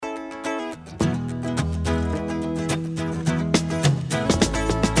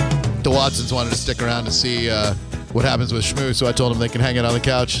the Watsons wanted to stick around to see what happens with Shmoo, so I told them they can hang out on the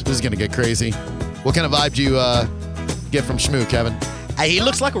couch. This is going to get crazy. What kind of vibe do you get from Shmoo, Kevin? Hey, he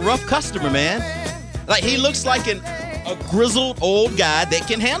looks like a rough customer, man. Like, he looks like a grizzled old guy that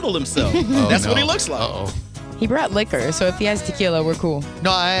can handle himself. That's what he looks like. Uh-oh. He brought liquor, so if he has tequila, we're cool.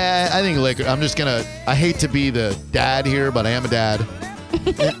 No, I think liquor. I'm just going to, I hate to be the dad here, but I am a dad.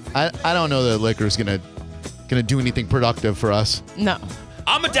 I don't know that liquor is going to do anything productive for us. No.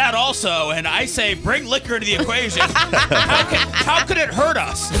 I'm a dad also, and I say bring liquor into the equation. How could it hurt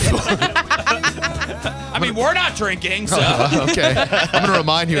us? I mean, we're not drinking, so. Okay. I'm going to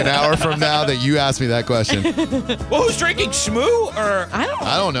remind you an hour from now that you asked me that question. Well, who's drinking, Shmoo or?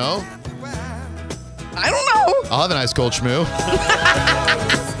 I don't know. I don't know. I'll have an ice cold Shmoo.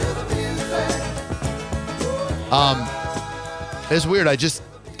 It's weird. I just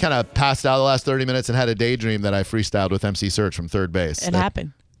kind of passed out the last 30 minutes and had a daydream that I freestyled with MC Search from third base. It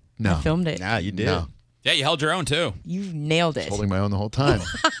happened. No. I filmed it. Nah, you did. No. Yeah, you held your own too. You nailed it. Holding my own the whole time.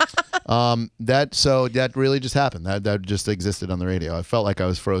 That really just happened. That just existed on the radio. I felt like I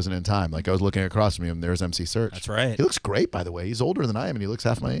was frozen in time. Like I was looking across from me and there's MC Search. That's right. He looks great, by the way. He's older than I am and he looks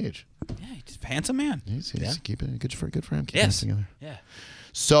half my age. Yeah, he's a handsome man. He's keeping it good for him. Keeping Yes. it together. Yeah.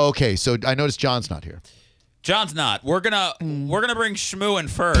 So I noticed John's not here. John's not. We're gonna bring Shmoo in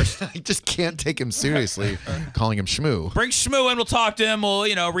first. I just can't take him seriously calling him Shmoo. Bring Shmoo in. We'll talk to him.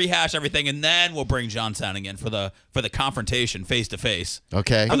 We'll rehash everything, and then we'll bring John Sounding in for the confrontation face to face.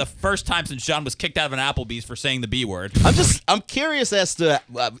 Okay. For the first time since John was kicked out of an Applebee's for saying the B word. I'm curious as to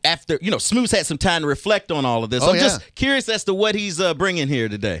after Smooth's had some time to reflect on all of this. Oh, I'm yeah. just curious as to what he's bringing here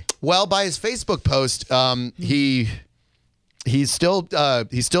today. Well, by his Facebook post, he's still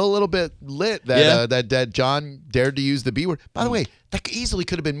a little bit lit that John dared to use the B word. By the way, that easily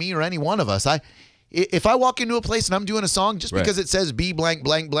could have been me or any one of us. If I walk into a place and I'm doing a song just because it says B blank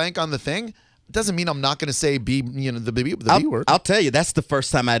blank blank on the thing, it doesn't mean I'm not going to say B, the B word. I'll tell you, that's the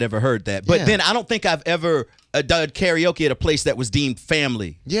first time I'd ever heard that. But then I don't think I've ever done karaoke at a place that was deemed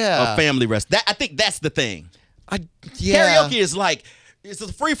family. Yeah. A family rest. I think that's the thing. Yeah. Karaoke is like, it's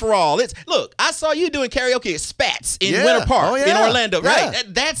a free for all. Look, I saw you doing karaoke at Spats in Yeah. Winter Park Oh, yeah. in Orlando, Yeah. right?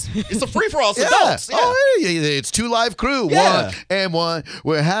 It's a free for all. It's Yeah. adults. Yeah. Oh, yeah. It's two live crew. Yeah. 1 and 1.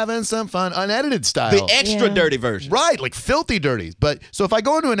 We're having some fun, unedited style. The extra dirty version. Right, like filthy dirty. But so if I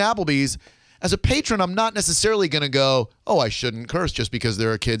go into an Applebee's, as a patron, I'm not necessarily going to go, oh, I shouldn't curse just because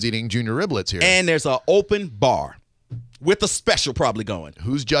there are kids eating junior riblets here. And there's an open bar with a special probably going.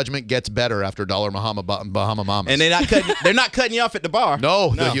 Whose judgment gets better after Dollar Bahama Mamas? And they're not cutting you off at the bar.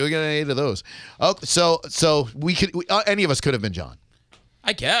 No. You're getting 8 of those. Oh, so we could any of us could have been John.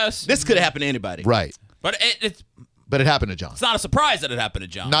 I guess. This could have happened to anybody. Right. But it's But it happened to John. not a surprise that it happened to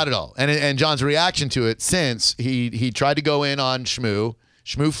John. Not at all. And John's reaction to it since he tried to go in on Shmoo.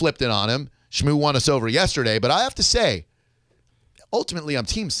 Shmoo flipped it on him. Shmoo won us over yesterday. But I have to say, ultimately, I'm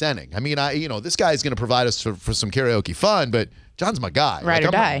team Senning. I mean, this guy's going to provide us for some karaoke fun, but John's my guy. Ride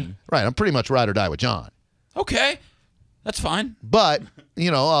or die. Right. I'm pretty much ride or die with John. Okay. That's fine. But,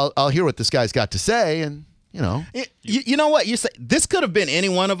 I'll hear what this guy's got to say and, You know what? You say this could have been any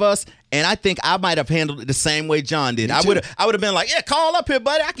one of us, and I think I might have handled it the same way John did. I would have been like, yeah, call up here,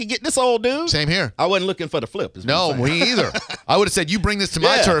 buddy. I can get this old dude. Same here. I wasn't looking for the flip. is what No, I'm saying. me either. I would have said, you bring this to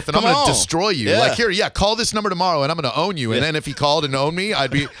my Yeah, turf and I'm come going to on. destroy you. Yeah. Like, here, call this number tomorrow and I'm going to own you. And then if he called and owned me,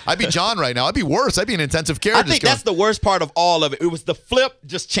 I'd be John right now. I'd be worse. I'd be in intensive care. I think that's the worst part of all of it. It was the flip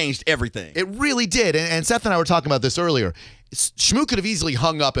just changed everything. It really did. And Seth and I were talking about this earlier. Shmoo could have easily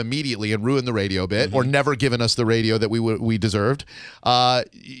hung up immediately and ruined the radio bit or never given us the radio that we deserved.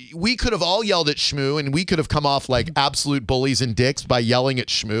 We could have all yelled at Shmoo and we could have come off like absolute bullies and dicks by yelling at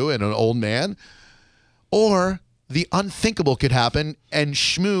Shmoo and an old man. Or the unthinkable could happen and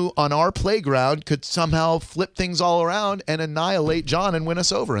Shmoo on our playground could somehow flip things all around and annihilate John and win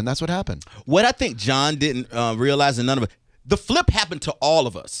us over. And that's what happened. What I think John didn't realize, and none of it, the flip happened to all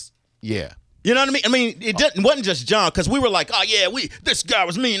of us. Yeah. You know what I mean? I mean, it wasn't just John, because we were like, oh, yeah, this guy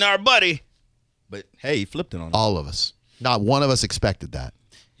was mean, our buddy. But, hey, he flipped it on us. All of us. Not one of us expected that.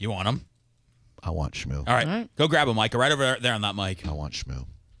 You want him? I want Shmoo. All right. Go grab him, Micah. Right over there on that mic. I want Shmoo.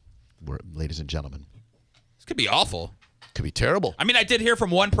 Ladies and gentlemen. This could be awful. Could be terrible. I mean, I did hear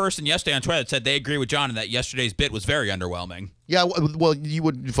from one person yesterday on Twitter that said they agree with John and that yesterday's bit was very underwhelming. Yeah, well, you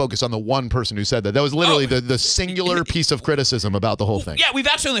would focus on the one person who said that. That was literally the singular piece of criticism about the whole thing. Yeah, we've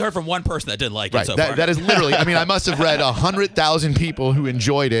actually only heard from one person that didn't like Right. it so far. That is literally, I mean, I must have read 100,000 people who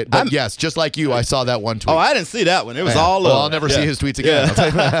enjoyed it. But yes, just like you, I saw that one tweet. Oh, I didn't see that one. It was Yeah. all well, over. I'll never see his tweets again. I'll tell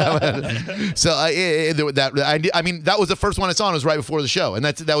you that. So I mean, that was the first one I saw. And it was right before the show, and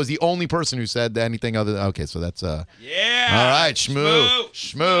that was the only person who said anything other than okay. So that's yeah. All right, Shmoo.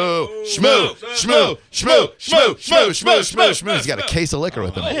 Shmoo. He's got a case of liquor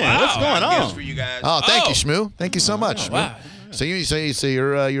with him. Man, what's going on? Gifts for you guys. Oh, thank you, Shmoo. Thank you so much. wow. So you're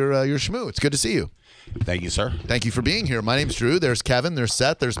Shmoo. It's good to see you. Thank you, sir. Thank you for being here. My name's Drew. There's Kevin. There's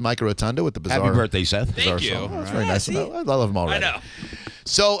Seth. There's Mike Rotunda with the bizarre. Happy birthday, Seth. Thank you. Song. That's very nice. I love him I already. know.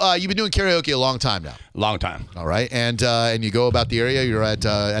 So you've been doing karaoke a long time now. Long time. All right, and you go about the area. You're at the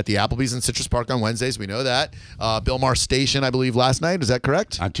Applebee's in Citrus Park on Wednesdays. We know that. Bill Maher Station, I believe, last night. Is that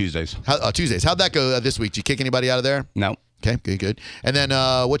correct? On Tuesdays. Tuesdays. How'd that go this week? Did you kick anybody out of there? No. Okay, good. And then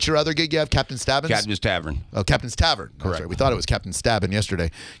what's your other gig you have? Captain Stabbins? Captain's Tavern. Oh, Captain's Tavern. That's Correct. right. We thought it was Captain Stabbin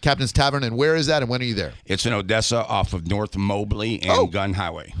yesterday. Captain's Tavern, and where is that, and when are you there? It's in Odessa off of North Mobley and Gun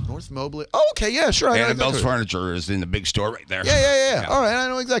Highway. North Mobley. Oh, okay, yeah, sure. I know Annabelle's exactly. Furniture is in the big store right there. Yeah. All right, I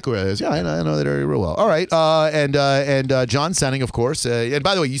know exactly where it is. Yeah, I know that area real well. All right, and John Senning, of course. And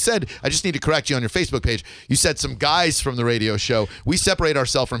by the way, you said, I just need to correct you on your Facebook page. You said some guys from the radio show. We separate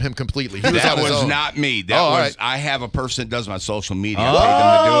ourselves from him completely. He was That on his was own. not me. That all was right. I have a person that does my social media.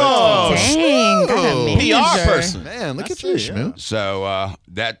 I paid them to do it. Dang, got a manager. PR person. Man, look I at you, see, Shmoo. So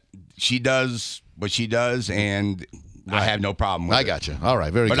that she does what she does, and I have no problem with it. I got you. All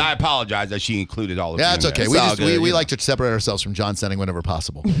right, very But good. I apologize that she included all of Yeah, you it's in okay. there. We all just good, we you like to separate ourselves from John Senning whenever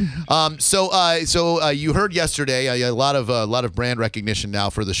possible. So you heard yesterday a lot of brand recognition now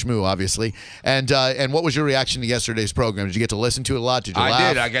for the Shmoo, obviously. And what was your reaction to yesterday's program? Did you get to listen to it a lot? Did you laugh?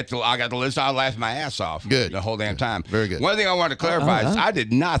 I did. I got to listen. I laughed my ass off. Good. The whole damn time. Very good. One thing I wanted to clarify is I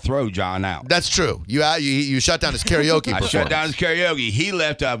did not throw John out. That's true. You shut down his karaoke I performance. shut down his karaoke. He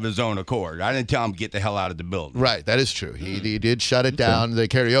left of his own accord. I didn't tell him to get the hell out of the building. Right, that is true. He did shut it down, the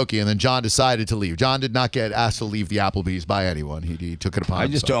karaoke, and then John decided to leave. John did not get asked to leave the Applebee's by anyone. He took it upon I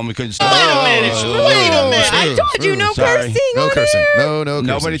just himself. told him we couldn't stay. Wait a minute. I told you no Sorry. cursing. No on cursing. air. No cursing.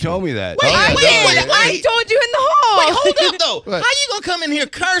 Nobody told me that. Wait, I told you in the hall. Wait, hold up though. What? How you gonna come in here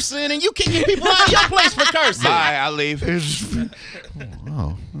cursing and you kicking people out of your place for cursing? Bye. I'll leave.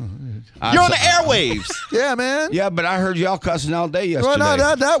 You're on the airwaves. Yeah, man. Yeah, but I heard y'all cussing all day yesterday. Well,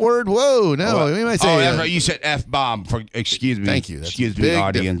 not that word. Whoa, no. We might say. that's right. You said F-bomb. Excuse me. Thank you. That's Excuse big me,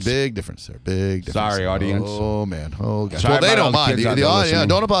 audience. Big difference there. Big difference. Sorry, audience. Oh man. Oh gosh. Sorry Well, they about all don't the mind. kids out The there audience. listening.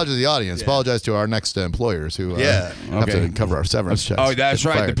 Don't apologize to the audience. Apologize to our next employers who have Okay. to cover our severance checks. Oh, that's Get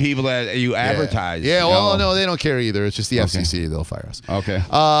right. fired. The people that you advertise. Yeah. Well, Oh. no, they don't care either. It's just the FCC. They'll fire us. Okay.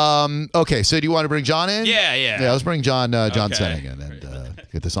 Okay. So do you want to bring John in? Yeah. Yeah. Let's bring John Okay. Senning in and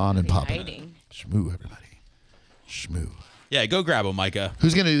get this on and popping. Exciting. Shmoo, everybody. Shmoo. Yeah, go grab him, Micah.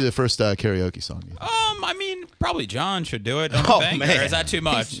 Who's gonna do the first karaoke song? I mean, probably John should do it. Don't Oh, you think? man. Or is that too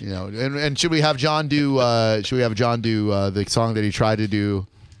much? You know, and should we have John do? The song that he tried to do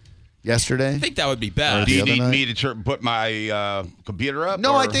yesterday? I think that would be best. Do you other need night? me to put my computer up?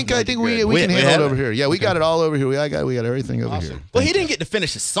 No, or- I think we Good. can We handle it have over it? here. Yeah, we got it all over here. We got everything over here. Well, he didn't get to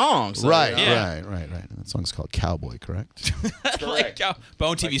finish his song. So Right, Yeah. right. That song's called Cowboy, correct? Like,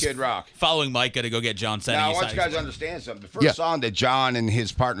 Bone TV's Kid Rock. following Micah to go get John Senning. Now, I He's want not- you guys to understand something. The first Yeah. song that John and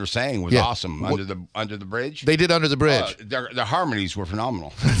his partner sang was Yeah. awesome. Under the bridge. They did Under the Bridge. The harmonies were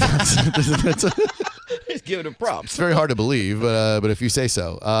phenomenal. He's giving him props. It's very hard to believe, but if you say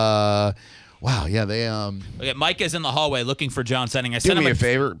so. Wow, yeah, they Okay, Micah's in the hallway looking for John Senning. I Do sent him me a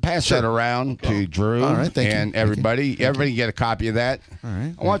favor. Pass that around to Drew All right, thank you. and Thank you. everybody. Everybody get a copy of that. All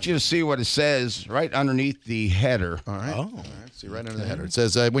right. I want you to see what it says right underneath the header. All right. All right. See right under the header. It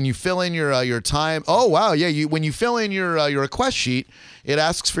says when you fill in your time. Oh wow, yeah. When you fill in your request sheet, it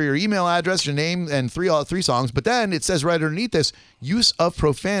asks for your email address, your name, and three songs. But then it says right underneath this, use of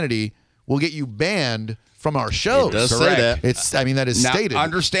profanity will get you banned from our shows. It does say Correct. that. It's. I mean, that is Now, stated.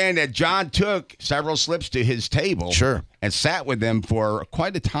 understand that John took several slips to his table. Sure. And sat with them for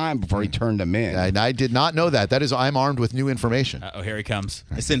quite a time before he turned them in. I did not know that. That is, I'm armed with new information. Oh, here he comes.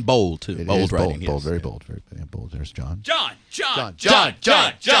 It's in bold too. It Bold is writing. bold, yes. very bold, very bold. There's John. John. You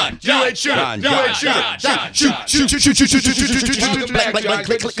ain't shooter. John. Shoot. He's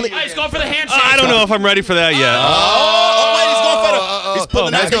going for the handshake. I don't know if I'm ready for that yet. Oh, wait, he's going for the. He's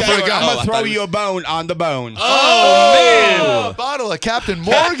pulling Let's out go the for the gun. I'm gonna throw you a bone on the bone. Oh, a bottle of Captain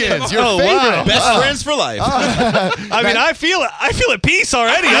Morgan's. Your Oh, favorite. wow. Best friends for life. I mean, I feel at peace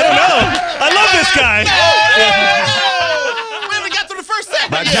already. I don't know. I love this guy. We haven't got through the first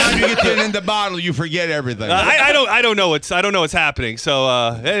segment. By the time you get in the bottle, you forget everything. I don't know what's happening.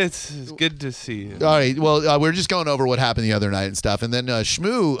 So it's good to see you. All right. Well, we're just going over what happened the other night and stuff, and then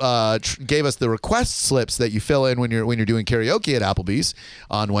Shmoo gave us the request slips that you fill in when you're doing karaoke at Applebee's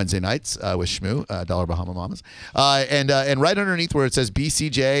on Wednesday nights with Shmoo, Dollar Bahama Mamas, and right underneath where it says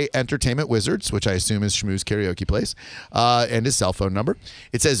BCJ Entertainment Wizards, which I assume is Shmoo's karaoke place, and his cell phone number,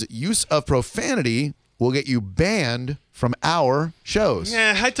 it says use of profanity will get you banned from our shows.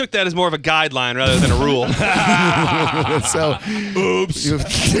 Yeah, I took that as more of a guideline rather than a rule. So, oops.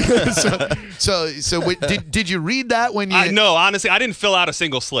 So wait, did you read that when you? No, honestly, I didn't fill out a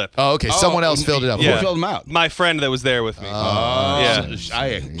single slip. Oh, okay. Someone else filled it up. Yeah. Who filled them out? My friend that was there with me. Yeah.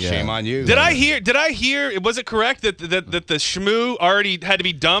 Shame on you. Did I hear? Was it correct that the shmoo already had to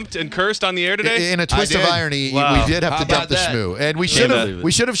be dumped and cursed on the air today? In a twist of did. irony, Wow. we did have How to dump about the that? shmoo, and we Amen.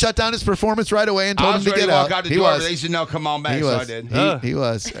 should have shut down his performance right away and I told was him to ready get to walk out. out the He door. was. They said, no, come on back. He So I was. did. He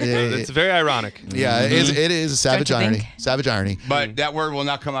was. It's very ironic. Yeah, it is a savage Don't you irony. think? Savage irony. But that word will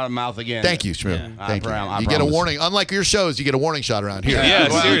not come out of my mouth again. Thank you, Shmoo. Thank you. I You get a promise. warning. Unlike your shows, you get a warning shot around here. Yeah,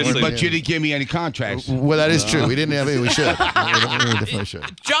 Well, seriously. But you didn't give me any contracts. Well, that is true. We didn't have any. We should. We definitely should.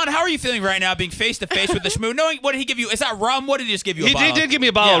 John, how are you feeling right now, being face to face with the shmoo? Knowing what did he give you? Is that rum? What did he just give you? He did give me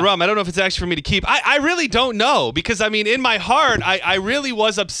a bottle of rum. I don't know if it's actually for me to keep. I really don't know because, I mean, in my heart, I really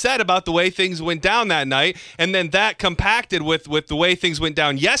was upset about the way things went down that night. And then that compacted with the way things went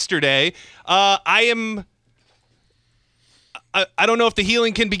down yesterday. I don't know if the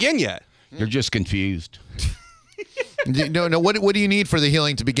healing can begin yet. You're just confused. No. What do you need for the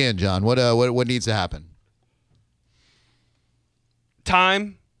healing to begin, John? What needs to happen?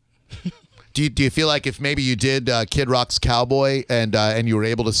 Time. Do you feel like if maybe you did Kid Rock's Cowboy and you were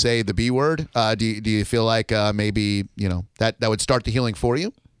able to say the B word, do you feel like maybe that would start the healing for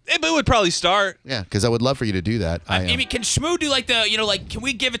you? It would probably start. Yeah, because I would love for you to do that. I mean, can Shmoo do like can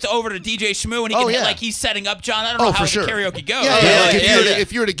we give it over to DJ Shmoo and he can hit like he's setting up John? I don't know how the karaoke goes. Yeah. Like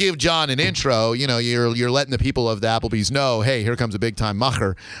if you were to give John an intro, you're letting the people of the Applebee's know, hey, here comes a big time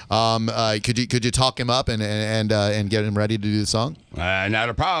macher. Could you talk him up and get him ready to do the song? Not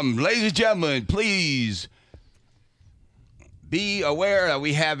a problem. Ladies and gentlemen, please be aware that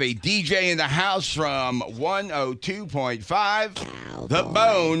we have a DJ in the house from 102.5 The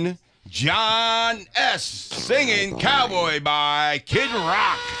Bone, John S. singing Cowboy by Kid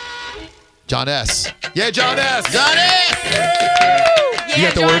Rock. John S. Yeah, John S. Got it. You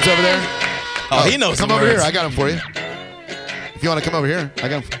got the words over there? Oh, he knows. Come the over words. here. I got them for you. If you want to come over here, I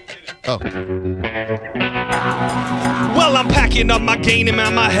got them. Oh. Well, I'm packing up my game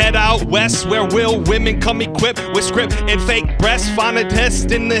and my head out west, where real women come equipped with script and fake breasts. Find a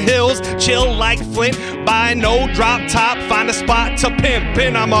test in the hills, chill like Flint. Buy no drop top, find a spot to pimp.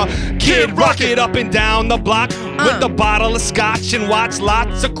 And I'm a Kid Rocket up and down the block with a bottle of scotch and watch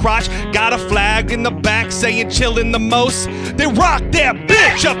lots of crotch. Got a flag in the back saying chillin' the most. They rock that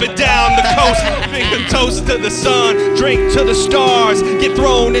bitch up and down the coast. Drink a toast to the sun, drink to the stars. Get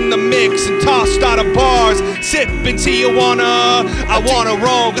thrown in the mix and tossed out of bars. Sippin' Tijuana, I wanna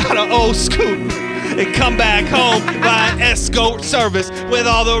roll, got an old scoop. And come back home by an escort service with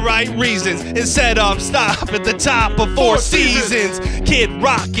all the right reasons. And set up stop at the top of Four Seasons. Kid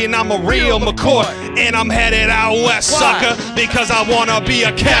Rockin', I'm a real McCoy. And I'm headed out west, sucker, because I wanna be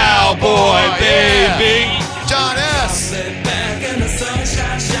a cowboy, baby. John S.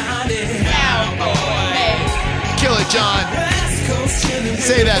 Kill it, John.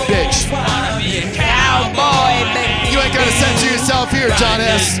 Say that, bitch. Cowboy, baby. You ain't gonna censor yourself here, John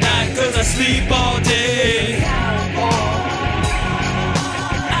S.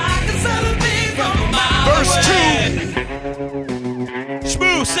 Verse 2.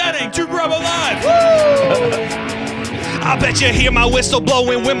 Shmoo setting to grub alive. I bet you hear my whistle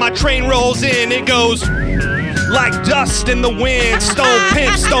blowing when my train rolls in. It goes like dust in the wind. Stone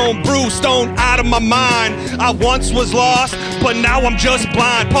pimp, stone brew, stone out of my mind. I once was lost, but now I'm just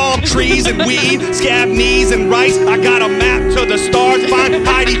blind. Palm trees and weed, scab knees and rice. I got a map to the stars, find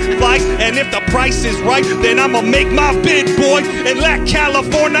Heidi flights. And if the price is right, then I'ma make my bid, boy. And let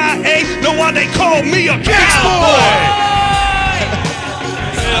California know why they call me a cowboy.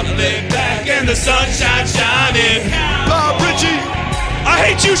 I'm laid back and the sunshine shining. Bob Ritchie. I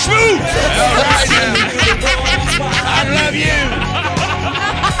hate you, Shmoo! All right, now. I love you.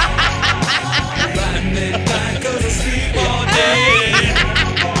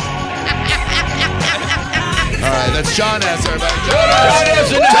 All right, that's John S. Everybody. John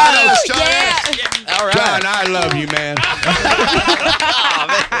S. in the house. John S. All right. John, I love you, man.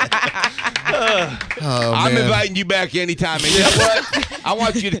 Oh, I'm man. inviting you back anytime. And you know what? I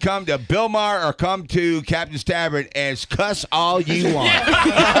want you to come to Bilmar or come to Captain's Tavern and cuss all you want.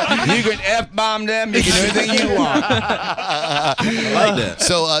 You can F-bomb them. You can do anything you want. I like that.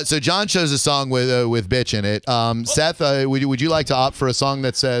 So John chose a song with bitch in it. Seth, would you like to opt for a song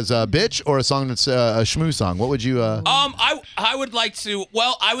that says bitch or a song that's a shmoo song? What would you? I would like to.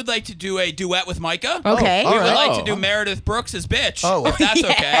 Well, I would like to do a duet with Micah. Okay. Oh, all We would right. like to do Meredith Brooks as bitch. Oh. if that's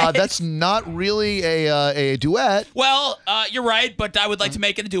okay. That's not really a duet. Well, you're right, but I would like to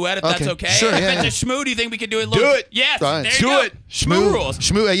make it a duet if that's okay. Sure, if yeah, it's a Shmoo, do you think we could do it? Do it. Yes. Fine. There you Do go. it. Shmoo rules.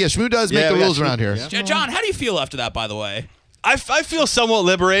 Shmoo does make the we got rules Shmoo, around here. yeah. John, how do you feel after that, by the way? I feel somewhat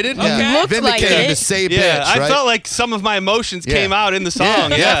liberated. Yeah. Okay. Looks like Vindicated it. to say bitch, Yeah, I right? felt like some of my emotions came out in the song.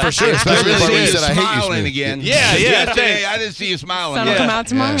 Yeah, for sure. Especially the part where you said, I hate you, smiling Shmoo. again. Yeah, Yesterday, thanks. I didn't see you smiling. Sun will come out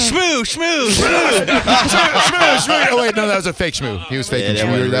tomorrow. Shmoo, shmoo, shmoo. Shmoo. Oh, wait, no, that was a fake Shmoo. He was faking Yeah,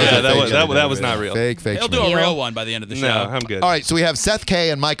 Shmoo. that was not real. Fake He'll Shmoo. do a Deal. real one by the end of the show. No, I'm good. All right, so we have Seth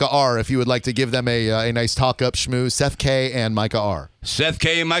K and Micah R. If you would like to give them a nice talk up, Shmoo. Seth K and Micah R. Seth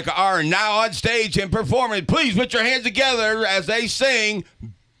K and Micah are now on stage and performing. Please put your hands together as they sing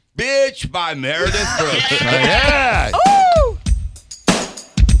Bitch by Meredith Brooks. Yeah. Ooh!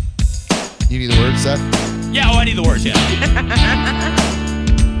 You need the words, Seth? Yeah, I need the words, yeah.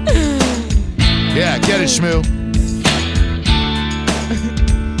 Yeah, get it, Shmoo.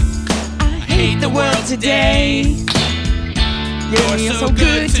 I hate the world today. You're so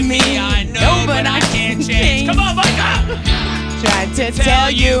good to me, I know, but I can't change. Come on, Micah! Tried to tell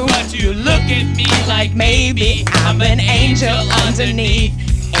you, but you look at me like maybe I'm an angel underneath,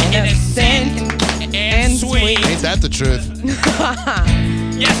 innocent and sweet. Ain't that the truth?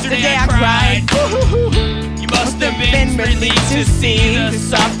 Yesterday I cried. You must have been relieved to see the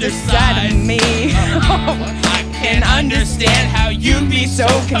softer side of me. I can understand how you'd be so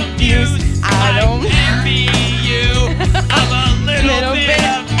confused. I don't envy you. I'm a little bit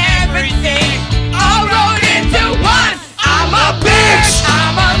of everything, all rolled into one. I'm a bitch.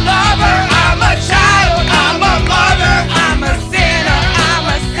 I'm a lover. I'm a child. I'm a mother. I'm a sinner. I'm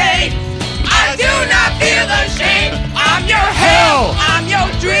a saint. I do not feel ashamed. I'm your hell. I'm your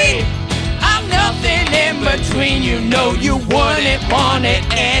dream. I'm nothing in between. You know you wouldn't want it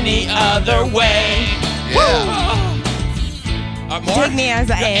any other way. Take me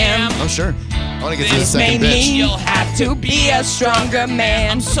as I am. Oh, sure. I want to get to the This second may bitch. mean you'll have to be a stronger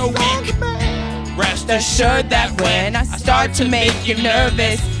man. I'm so weak. Rest Assured that when I start to make you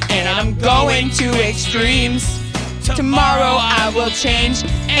nervous and I'm going to extremes, tomorrow I will change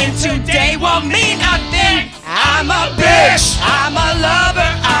and today won't mean nothing. I'm a bitch. I'm a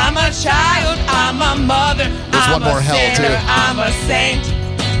lover. I'm a child. I'm a mother. There's I'm one more a hell, sinner. too. I'm a saint.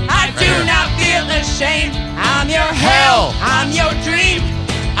 I do here. not feel ashamed. I'm your hell. I'm your dream.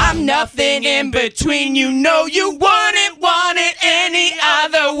 I'm nothing in between. You know you wouldn't want it any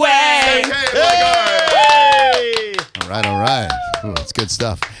other way. All right. Ooh, that's good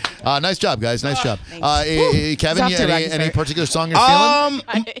stuff. Nice job, guys. Nice job. Kevin, It's off to a rocky any start. particular song you're feeling?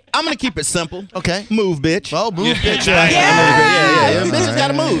 I'm gonna keep it simple. Okay. Move, bitch. Well, move, bitch. Yeah. Bitches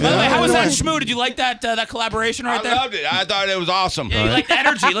gotta move. By the way, how was that, Shmoo? Did you like that collaboration right I there? loved it. I thought it was awesome. Yeah, you like the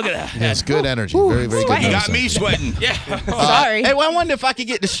energy. Look at that. Yeah, it's good energy. Very, very good. sweating. Got me sweating. Yeah. Sorry. Hey, well, I wonder if I could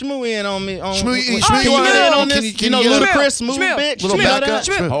get the Shmoo in on me. Shmoo, can you Shmoo, get in on can this? you You know, get a- Ludacris, move, Shmoo. bitch. Little You know backup. that?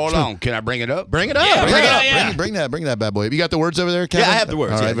 Shmoo. Hold on. Can I bring it up? Bring it up. Yeah, Bring it Yeah, up. yeah. Bring that bad boy. You got the words over there, Kevin? I have the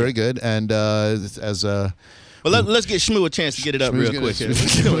words, All right, yeah. very good. And as Well, let's get Shmoo a chance to get it up real quick.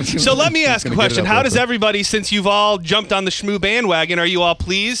 So let me ask a Gonna get it question. up How real does quick. everybody, since you've all jumped on the Shmoo bandwagon, are you all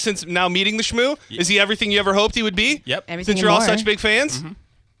pleased since now meeting the Shmoo? Is he everything you ever hoped he would be? Yep. Everything Since you're all and such more. big fans?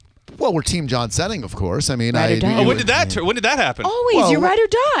 Well, we're Team John Setting, of course. I mean, Ride or die. Oh, when did that happen? Always, Well, you ride or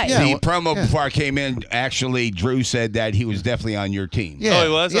die. yeah. The promo before I came in, actually, Drew said that he was definitely on your team. Yeah, Oh,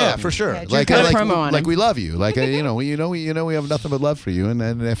 he was? Yeah, Oh. for sure. Yeah, Drew cut a promo on him. we love you. Like you know, we have nothing but love for you.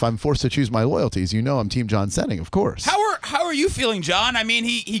 And if I'm forced to choose my loyalties, you know, I'm Team John Setting, of course. How are you feeling, John? I mean,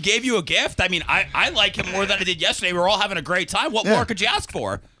 he gave you a gift. I mean, I like him more than I did yesterday. We were all having a great time. What Yeah. more could you ask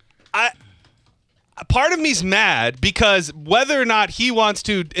for? Part of me's mad because whether or not he wants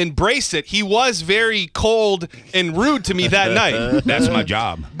to embrace it, he was very cold and rude to me that night. That's my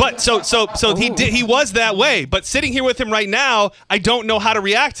job. But so he was that way. But sitting here with him right now, I don't know how to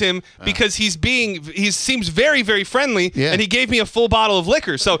react to him because he seems very, very friendly, Yeah. and he gave me a full bottle of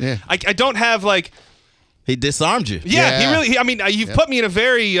liquor. So Yeah. I don't have like. He disarmed you. Yeah, Yeah. he really. You've put me in a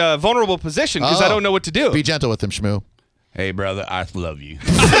very vulnerable position because I Oh. don't know what to do. Be gentle with him, Shmoo. Hey, brother, I love you.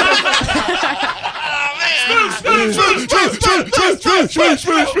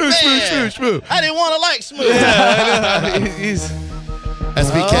 I didn't want to like Shmoo.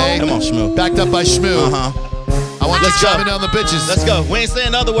 SBK. Come on, Shmoo. Backed up by Shmoo. Uh-huh. I want this jumping down the bitches. Let's go. We ain't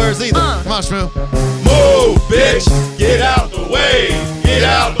saying other words either. Come on, Shmoo. Move, bitch, get out the way. Get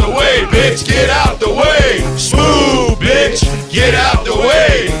out the way, bitch, get out the way. Smooth, bitch, get out the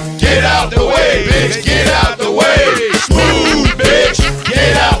way. Get out the way, bitch, get out the way. Smooth, bitch,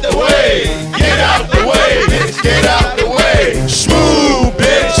 get out the way. Get out the way, bitch, get out the way. Smooth,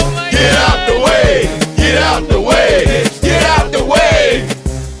 bitch, get out the way. Get out the way, bitch, get out the way.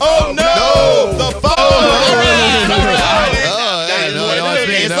 Oh no, the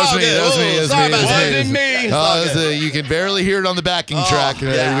all good. That was me. Oh, That sorry was about me. that. That was me. Oh, it was you can barely hear it on the backing track.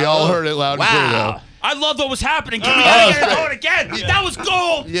 yeah. We all heard it loud and clear, though. I loved what was happening. Can we get it going again? That was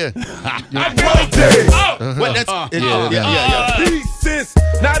gold. Yeah. Wait, that's Yeah. Since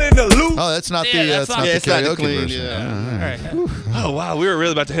not in the loop. Oh, that's not Yeah, the that's that's not- not yeah, the it's not the karaoke clean, version. yeah. All right. Oh wow, we were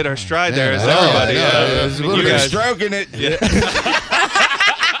really about to hit our stride there. Is I know, everybody? I know. It was a little You bit guys. Stroking it.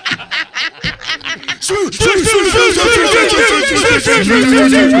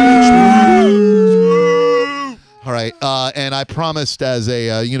 All right, and I promised as a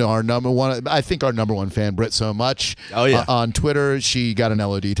our number one, I think our number one fan, Britt So Much. Oh, yeah. On Twitter, she got an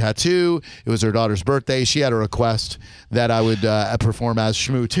LOD tattoo. It was her daughter's birthday. She had a request that I would perform as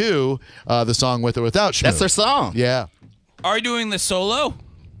Shmoo 2, the song With or Without Shmoo. That's her song. Yeah, Are you doing this solo?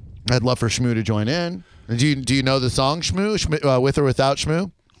 I'd love for Shmoo to join in. Do you know the song Shmoo, With or Without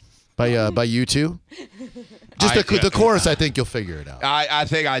Shmoo, by U2? Just the chorus, I think you'll figure it out. I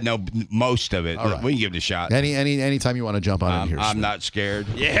think I know most of it. All right. We can give it a shot. Anytime you want to jump on in here. I'm Shmoo. not scared.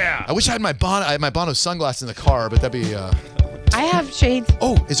 Yeah. I wish I had my Bono. I had my Bono sunglasses in the car, but that'd be. I have shades.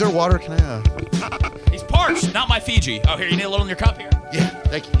 Oh, is there water? Can I? He's parched, not my Fiji. Oh, here, you need a little in your cup here. Yeah,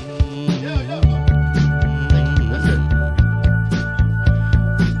 thank you.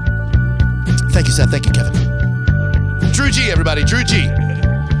 Thank you, Seth. Thank you, Kevin. Drew G, everybody. Drew G.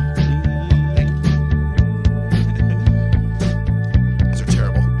 These are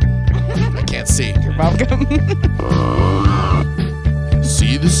terrible. I can't see. Welcome.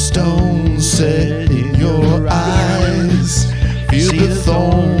 See the stone set in your eyes. Feel the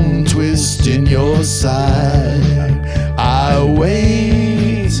thorn twist in your side. I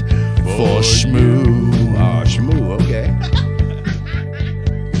wait for Shmoo. Oh, Shmoo, okay.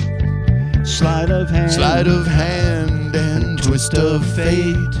 Sleight of hand. Sleight of hand and twist of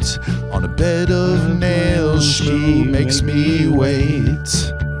fate. On a bed of nails, Shmoo makes me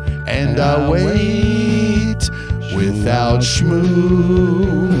wait. And I wait without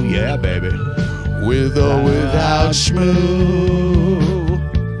Shmoo. Yeah, baby. With or without Shmoo.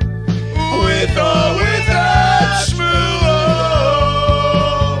 With or without Shmoo.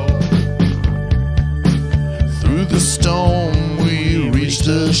 Through the storm we reach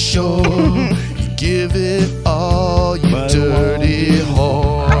the shore. You give it all, you dirty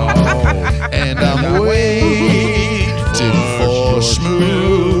whore. And I'm waiting for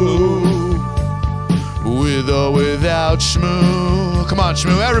Shmoo. With or without Shmoo. Come on,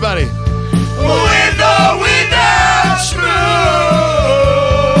 Shmoo, everybody. With or without Shmoo.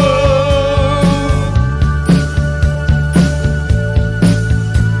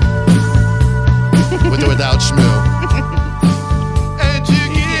 With or without Shmoo. And you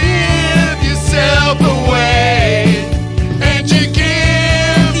give yourself away. And you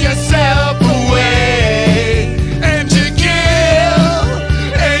give yourself away. And you give.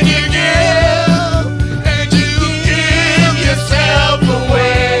 And you give. And you give yourself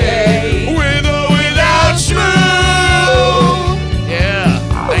away. With or without Shmoo. Yeah.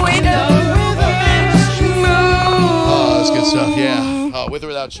 With or without Shmoo. Oh, that's good stuff. Yeah. Oh, with or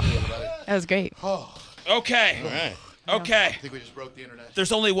without Shmoo, everybody. That was great. Okay. All right. Okay. I think we just broke the internet.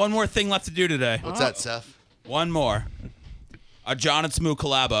 There's only one more thing left to do today. What's that, Seth? One more. A John and Smoo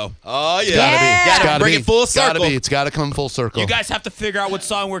collabo. Oh, yeah. Gotta be. It's Gotta gotta bring be. it full It's gotta circle. be. It's gotta come full circle. You guys have to figure out what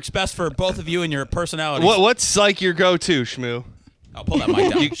song works best for both of you and your personalities. What's like your go-to, Shmoo? I'll pull that mic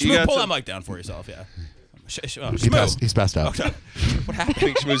down. You Shmoo, got pull some- that mic down for yourself, yeah. He's passed out. I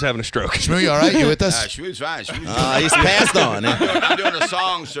think Shmoo's having a stroke. Shmoo, you all right? You with us? Shmoo's fine. Shmoo's fine. He's passed on. I'm doing a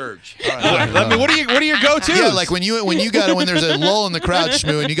song search. Let me. What are your go-tos? Yeah, like when there's a lull in the crowd,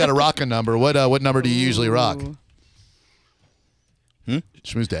 Shmoo, and you got to rock a number. What number do you usually rock?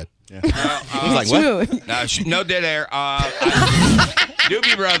 Shmoo's dead. He's like, what? Shmoo. No dead air.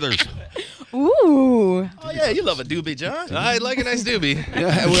 Doobie Brothers. Ooh. Oh, yeah, you love a doobie, John. I like a nice doobie.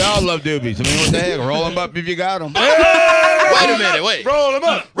 Yeah, we all love doobies. I mean, what the heck? Roll them up if you got them. Wait a minute, wait. Roll them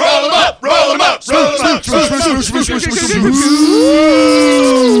up. Roll them up. Roll them up. Roll them up.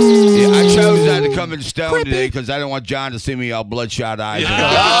 Yeah, I chose not to come in stone today because I don't want John to see me all bloodshot eyes. Come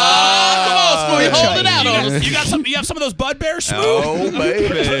on, Smoo, you hold it out on us. You have some of those Bud Bears, Smoo? Oh,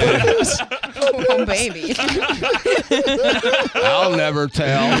 baby. Oh, baby. I'll never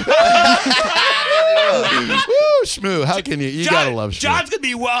tell. Woo, Shmoo, how can you? You John- gotta love Shmoo. John's going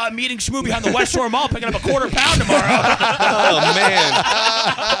to be meeting Shmoo behind the West Shore Mall picking up a £1/4 tomorrow. Oh man.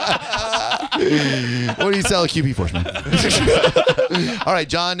 What do you sell a QP for, Shmoo? All right,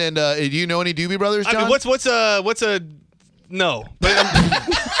 John, and do you know any Doobie Brothers, John? I mean, what's a no? But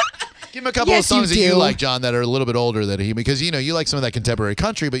Give him a couple Yes, of songs that you you do. like, John, that are a little bit older that he, because you know you like some of that contemporary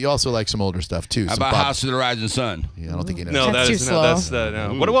country, but you also like some older stuff too. How Some about Bob- House of the Rising Sun? Yeah, I don't think he knows. No, That's that too is slow. that's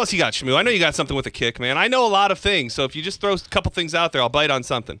no. What else you got, Shmoo? I know you got something with a kick, man. I know a lot of things, so if you just throw a couple things out there, I'll bite on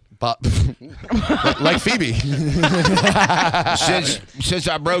something. Bob- like Phoebe. Since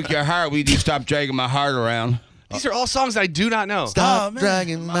I broke your heart, we just stopped dragging my heart around. These are all songs I do not know. Stop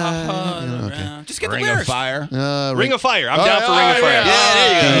dragging my. Okay. Just get the Ring of lyrics. Fire. Ring of Fire. I'm down for Ring of Fire.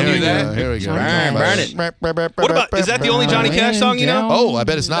 Here we Do go. that. Here we go. Burn it. What about? Is that the only Johnny Cash song you know? Oh, I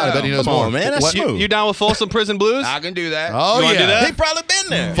bet it's not. I bet he knows Come more. on, man. That's What? smooth. You down with Folsom Prison Blues? I can do that. Oh You wanna yeah. do that? He probably been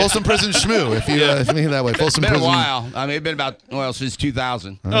there. Folsom Prison Shmoo, if you think that way. Folsom It's been a Prison. while. I mean, it's been about since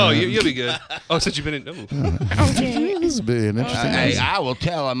 2000. Oh, you'll be good. Oh, since you've been in. Oh. This has been interesting. Hey, I will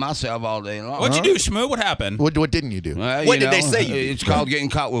tell on myself all day long. What'd you do, Shmoo? What happened? What didn't you do? What did they say you did? It's called getting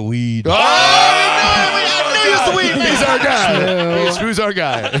caught with weed. He's our guy. Shmoo's our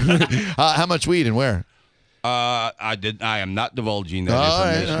guy. How much weed and where? I am not divulging that All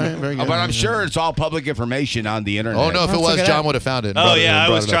right, information. all right, very good. But I'm sure it's all public information on the internet. Oh no, if it Let's was, look it John up. would have found it. and Oh brought it- yeah, I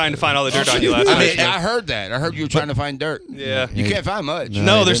brought was it up. trying to find all the dirt on you last I night. mean, I heard that. I heard you were trying to find dirt. Yeah. You can't find much.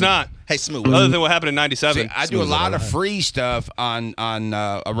 No, there's not. Hey, Smooth. Other than what happened in '97. See, I do a lot of free stuff on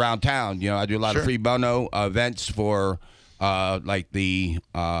around town. You know, I do a lot of free bono events for like the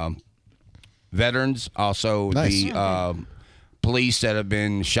veterans, also Nice. the police that have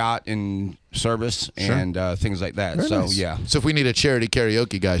been shot in service and things like that. Very so nice. yeah, So if we need a charity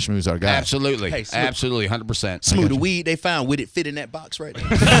karaoke guy, Shmoo's our guy. absolutely, Hey, Smooth. absolutely, 100%. Smooth the weed they found. Would it fit in that box right there?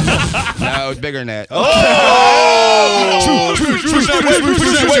 No, it's bigger than that.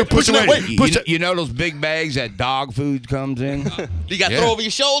 Push it away. You know those big bags that dog food comes in? You got to Yeah. throw over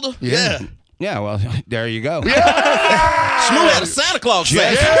your shoulder? Yeah. Yeah, well, there you go. Smooth had a Santa Claus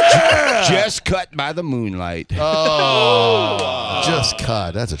sack. Just cut by the moonlight. Oh, just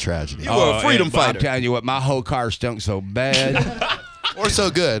cut. That's a tragedy. You were a freedom But I'm fighter. telling you what, my whole car stunk so bad. Or so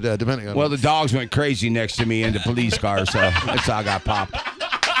good, depending on. Well, the dogs went crazy next to me in the police car, so that's how I got popped.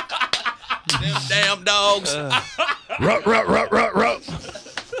 Them damn dogs.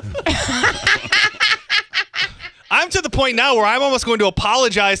 I'm to the point now where I'm almost going to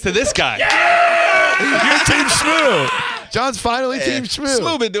apologize to this guy. You're Team Shmoo. John's finally Team Shmoo.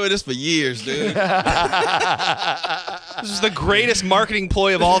 Smooth been doing this for years, dude. This is the greatest marketing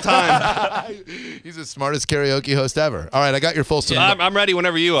ploy of all time. He's the smartest karaoke host ever. All right, I got your Folsom. I'm ready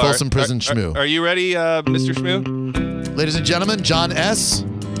whenever you are. Folsom Prison Are- Shmoo. Are you ready, Mr. Shmoo? Ladies and gentlemen, John S.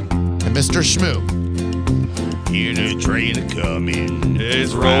 and Mr. Shmoo. Hear the train a coming.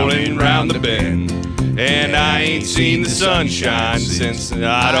 It's rolling round the bend, and I ain't seen the sunshine since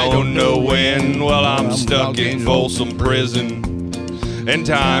I don't know when. Well, I'm stuck in Folsom Prison, and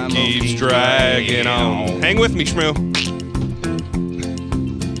time keeps dragging on. Hang with me, Shmoo.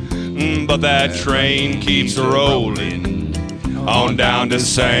 But that train keeps rolling on down to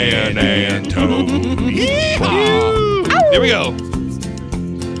San Antonio. Here we go.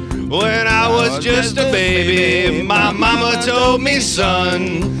 When I was just a baby, my mama told me,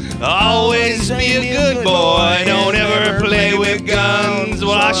 son, always be a good boy, don't ever play with guns.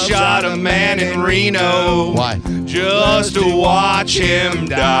 Well, I shot a man in Reno. Why? Just to watch him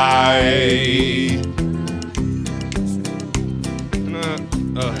die.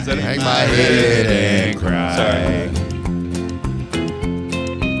 Is that it? Hang my head and cry. Sorry.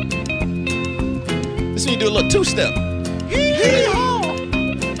 This when you do a little two-step.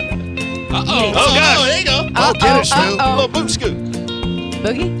 Oh, gosh. there you go. Oh, get it, Shmoo. A little boot scoot.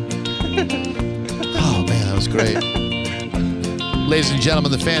 Boogie? Oh, man, that was great. Ladies and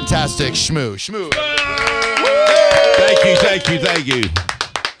gentlemen, the fantastic Shmoo. Shmoo. Thank you.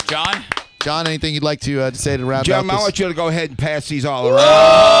 John? John, anything you'd like to say to wrap John, up I this? want you to go ahead and pass these all around.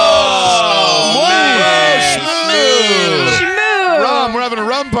 Rum, we're having a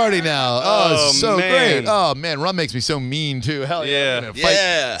rum party now. Oh, it's so man. great. Oh, man, rum makes me so mean, too. Hell yeah. Yeah. I'm gonna fight.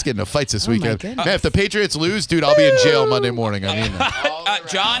 Yeah. Let's get into fights this weekend. goodness. Man, if the Patriots lose, dude, I'll be in jail Monday morning. I mean that.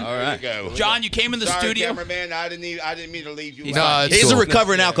 John? All right. Go. John, you came in the Sorry, studio. cameraman. I didn't mean to leave you. No, out. it's He's cool. a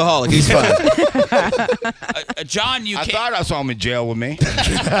recovering alcoholic. He's fine. John, you I came. thought I saw him in jail with me. Smooth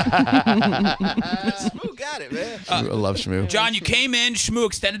got it, man. I love Shmoo. John, you came in. Shmoo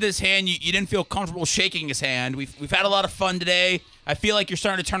extended his hand. You didn't feel comfortable shaking his hand. We've had a lot of fun today. I feel like you're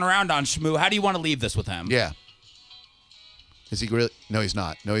starting to turn around on Shmoo. How do you want to leave this with him? Yeah. Is he really? No, he's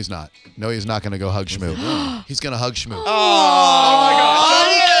not. No, he's not. No, he's not going to go hug Shmoo. He's going to hug Shmoo.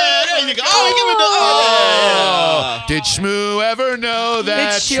 Oh, yeah. There you go. Oh, give it the. Oh, Did Shmoo ever know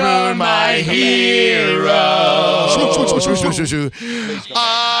that It's Shmoo your my my hero? Shmoo, shmoo, shmoo, shmoo, shmoo, shmoo.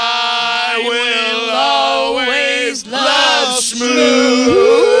 I will always love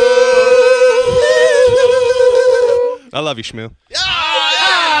Shmoo. love you, Shmoo.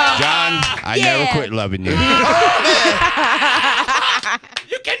 John, I never quit loving you.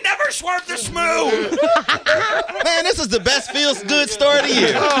 You can never swerve the Shmoo. Man, this is the best feel-good story of the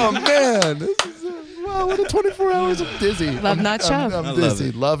year. Oh, man. This is, wow, what a 24 hours. I'm dizzy. Love not shove. I'm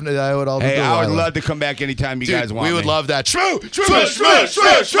dizzy. Love it. I would all Hey, do. I would love to come back anytime you guys want We would me. love that. Shmoo!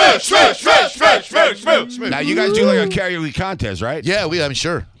 Now, you guys do like a karaoke contest, right? Yeah, I'm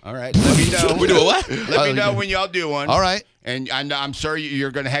sure. All right. Let me know. We do a what? Let me know when y'all do one. All right. And I'm sure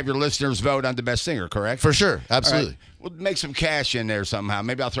you're going to have your listeners vote on the best singer, correct? For sure. All Absolutely. right. We'll make some cash in there somehow.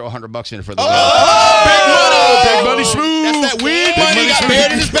 Maybe I'll throw $100 in it for the Big money, Shmoo. That's that weed money he got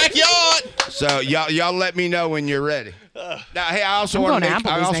buried in his backyard. So y'all let me know when you're ready. Now, hey, I also I'm want to going to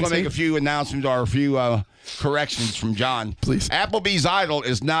Applebee's next make week. a few announcements or a few corrections from John. Please. Applebee's Idol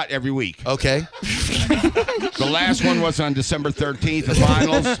is not every week. Okay. The last one was on December 13th, the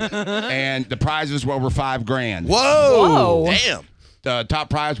finals, and the prizes were over $5,000. Whoa. Whoa. Damn. The top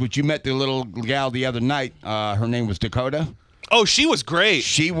prize, which you met the little gal the other night, her name was Dakota. Oh, she was great.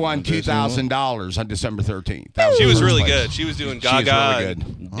 She won $2,000 on December 13th. She was first really place. good. She was doing She was Gaga. really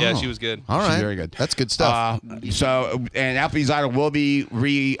and- good. Yeah, she was good. All right. She's very good. That's good stuff. And Applebee's Idol will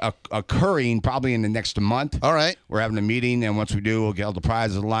be occurring probably in the next month. All right. We're having a meeting, and once we do, we'll get all the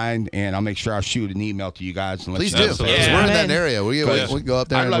prizes aligned, and I'll make sure I'll shoot an email to you guys. And let Please you do. know. Because Absolutely. we're in that Amen. area. We can go up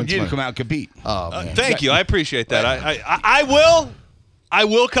there I'd and love win you to some come money. out and compete. Oh, man. Thank you. I appreciate that. I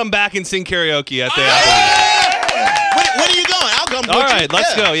will come back and sing karaoke at the Applebee's. When are you going? I'll come with you. All right,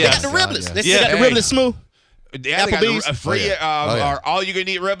 let's go, yeah. They got the riblets. Yeah. They still got the Hey. riblets smooth. Yeah, they got Applebee's? a free, Oh, yeah. or all you can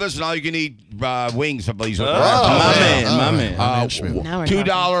eat riblets and all you can eat wings. I believe. My man. man. Shmoo. Now we're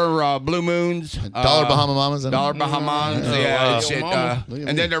 $2 Blue Moons, Dollar Bahama Mamas. and- $1 Bahamas, wow. it's it, Mama.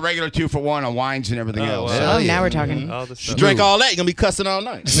 and then the regular 2-for-1 on wines and everything Oh, else. wow. Hell Oh, yeah. now we're talking. All this stuff. Drink all that, you're going to be cussing all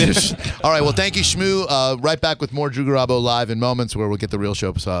night. All right. Well, thank you, Shmoo. Right back with more Drew Garabo live in moments where we'll get the real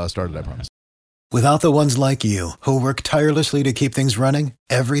show started, I promise. Without the ones like you, who work tirelessly to keep things running,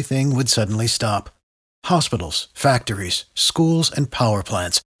 everything would suddenly stop. Hospitals, factories, schools, and power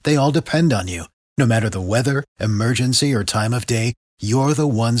plants, they all depend on you. No matter the weather, emergency, or time of day, you're the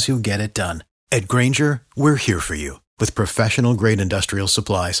ones who get it done. At Grainger, we're here for you with professional-grade industrial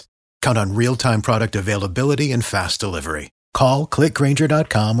supplies. Count on real-time product availability and fast delivery. Call, click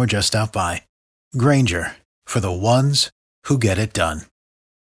Grainger.com, or just stop by. Grainger, for the ones who get it done.